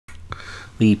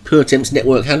The Pertemps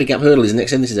Network Handicap Hurdle is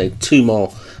next, and this is a 2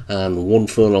 mile and 1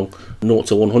 furlong 0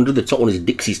 to 100. The top one is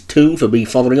Dixie's Tomb for B.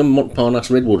 Fotheringham,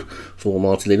 Montparnasse Redwood for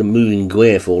Martin Leader, Moving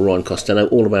Guare for Ryan Costello,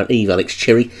 All About Eve, Alex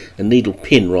Cherry, and Needle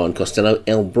Pin, Ryan Costello,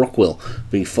 L. Brockwell,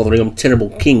 B. Fotheringham,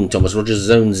 Terrible King, Thomas Rogers,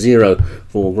 Zone 0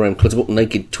 for Graham Clutterbuck,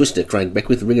 Naked Twister, Craig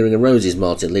Beckwith, Ring of Roses,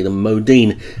 Martin Leader,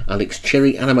 Modine, Alex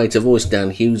Cherry, Animator Voice,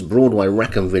 Dan Hughes, Broadway,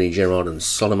 Rackham, Vinnie Gerard, and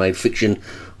Solomade Fiction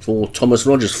for Thomas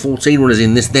Rogers. 14 runners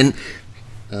in this then.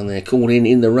 And they're caught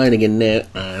in the rain again now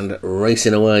and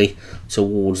racing away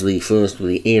towards the first with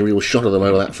the aerial shot of them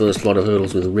over that first flight of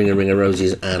hurdles with Ring of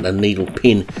Roses and a Needle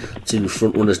Pin. 2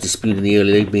 front runners disputing the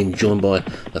early lead, being joined by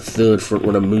a 3rd front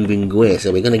runner, Moving Guare.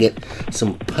 So we're going to get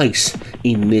some pace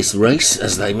in this race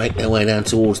as they make their way down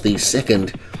towards the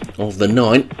 2nd of the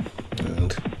 9.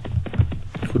 And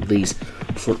could these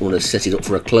front runners set it up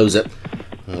for a closer?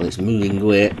 Well, it's Moving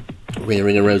Guare,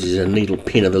 Ring of Roses and a Needle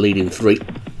Pin are the leading 3,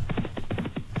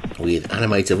 with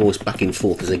Animator Voice back in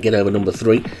 4th as they get over number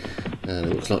 3. And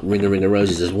it looks like Ring of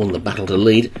Roses has won the battle to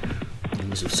lead.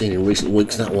 And as we've seen in recent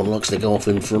weeks, that one likes to go off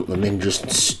in front and then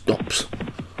just stops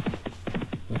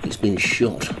like it's been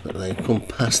shot. But they come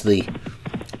past the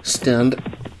stand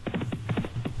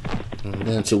and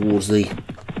down towards the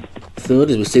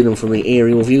 3rd as we see them from the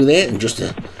aerial view there. And just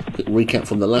a quick recap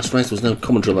from the last race, there was no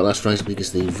commentary on the last race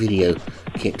because the video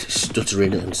kept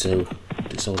stuttering, and so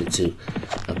decided to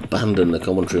abandon the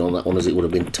commentary on that one as it would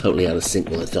have been totally out of sync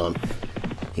by the time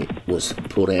it was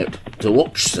put out to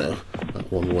watch. So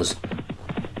that one was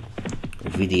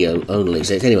video only.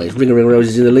 So anyways, Ring of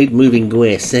Roses in the lead, Moving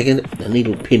Guare 2nd, a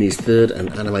Needle Pin is 3rd, and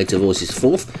Animator Voice is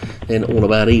 4th. Then All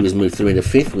About Eve has moved through into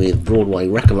 5th with Broadway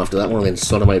Rackham after that one, and then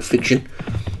Solomade Fiction.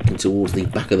 And towards the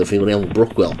back of the field, L.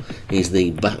 Brockwell is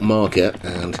the back marker,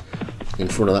 and in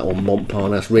front of that one,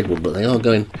 Montparnasse Redwood. But they are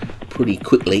going pretty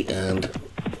quickly, and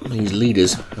these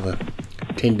leaders have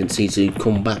a tendency to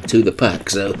come back to the pack,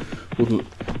 so wouldn't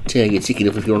tear your ticket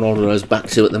up if you're on order those back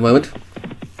 2 at the moment.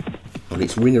 And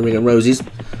it's Ring of Roses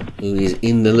who is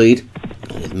in the lead,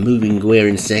 with Moving Guare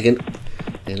in 2nd,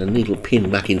 and a Needle Pin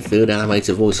back in 3rd.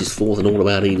 Animator Voice is 4th, and All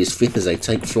About Eve is 5th as they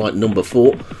take flight number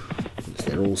 4.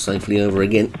 They're all safely over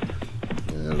again,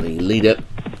 and the leader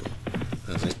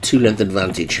has a 2-length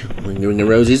advantage. Ring of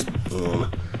Roses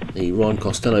on the Ryan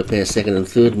Costello pair 2nd and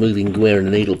 3rd, Moving Guare and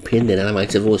a Needle Pin. Then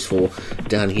Animator Voice for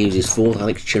Dan Hughes is 4th.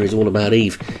 Alex Cherry's All About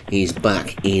Eve is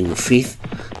back in 5th.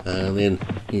 And then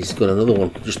he's got another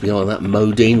one just behind that,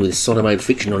 Modine, with Solomade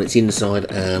Fiction on its inside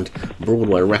and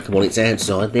Broadway Rackham on its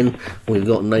outside. Then we've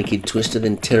got Naked Twister,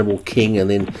 then Terrible King, and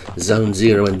then Zone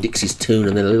 0 and Dixie's Tune,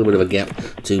 and then a little bit of a gap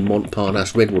to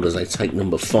Montparnasse Redwood as they take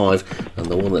number 5. And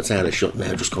the one that's out of shot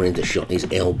now, just gone into shot, is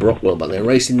L. Brockwell. But they're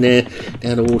racing there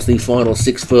down towards the final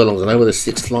 6 furlongs, and over the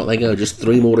 6th flight they go. Just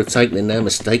 3 more to take. Then now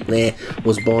mistake there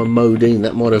was by Modine.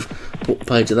 That might have put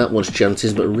paid to that one's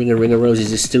chances, but Ring of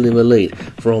Roses is still in the lead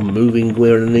from Moving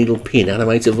Guare and a Needle Pin.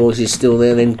 Animator Voice is still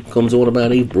there, then comes All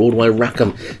About Eve. Broadway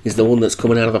Rackham is the one that's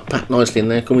coming out of a pack nicely,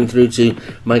 and they're coming through to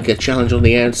make a challenge on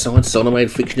the outside.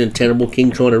 Solomade Fiction and Terrible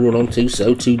King trying to run on too,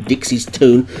 so to Dixie's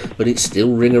Tune, but it's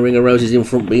still Ring of Roses in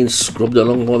front, being scrubbed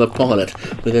along by the pilot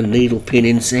with a Needle Pin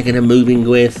in 2nd and Moving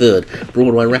Guare 3rd.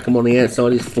 Broadway Rackham on the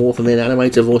outside is 4th, and then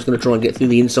Animator Voice going to try and get through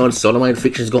the inside. Solomade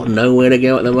Fiction's got nowhere to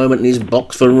go at the moment in his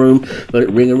box for room,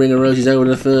 but Ring of Roses over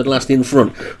the 3rd last in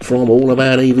front from All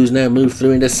About Eve, who's now moved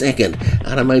through into 2nd.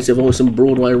 Animator Voice and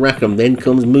Broadway Rackham. Then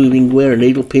comes Moving Guare, and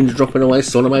Needle Pin's dropping away.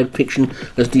 Solomade Fiction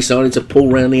has decided to pull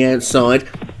round the outside.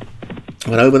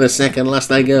 But over the 2nd last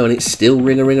they go, and it's still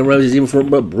Ring of Roses in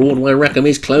front, but Broadway Rackham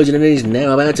is closing and is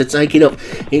now about to take it up.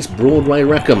 It's Broadway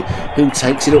Rackham who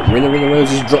takes it up. Ring of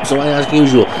Roses drops away as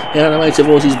usual. The Animator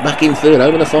Voice is back in 3rd.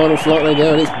 Over the final flight they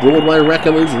go, and it's Broadway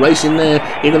Rackham who's racing there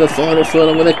into the final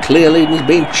furlong with a clear lead, and he's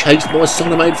being chased by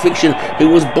Solomade Fiction, who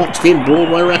was boxed in.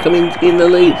 Broadway Rackham in the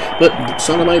lead, but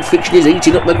Solomade Fiction is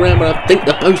eating up the ground, but I think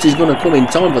the post is going to come in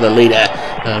time for the leader,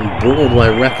 and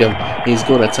Broadway Rackham is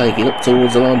going to take it up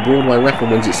towards the line. Broadway Rackham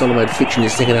wins it. Solomade Fiction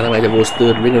is 2nd, Animator Voice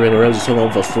 3rd, Ring of Roses hung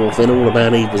on for 4th, then All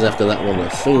About Eve was after that one. The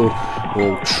field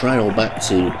will trail back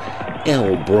to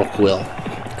L. Brockwell,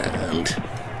 and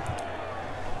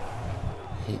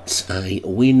it's a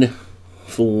win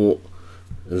for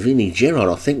Vinnie Gerard.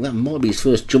 I think that might be his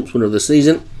first jumps winner of the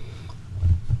season.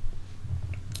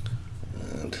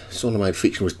 And Solomade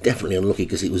Fiction was definitely unlucky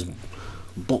because it was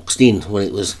boxed in when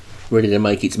it was ready to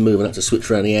make its move and had to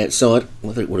switch around the outside.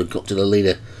 Whether it would have got to the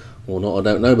leader or not, I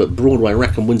don't know, but Broadway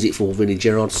Rackham wins it for Vinnie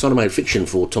Gerard. Solomade Fiction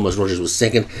for Thomas Rogers was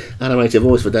 2nd. Animator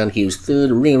Voice for Dan Hughes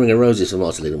 3rd. Ring of Roses for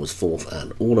Martin Leader was 4th.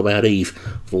 And All About Eve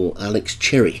for Alex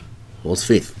Cherry was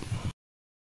 5th.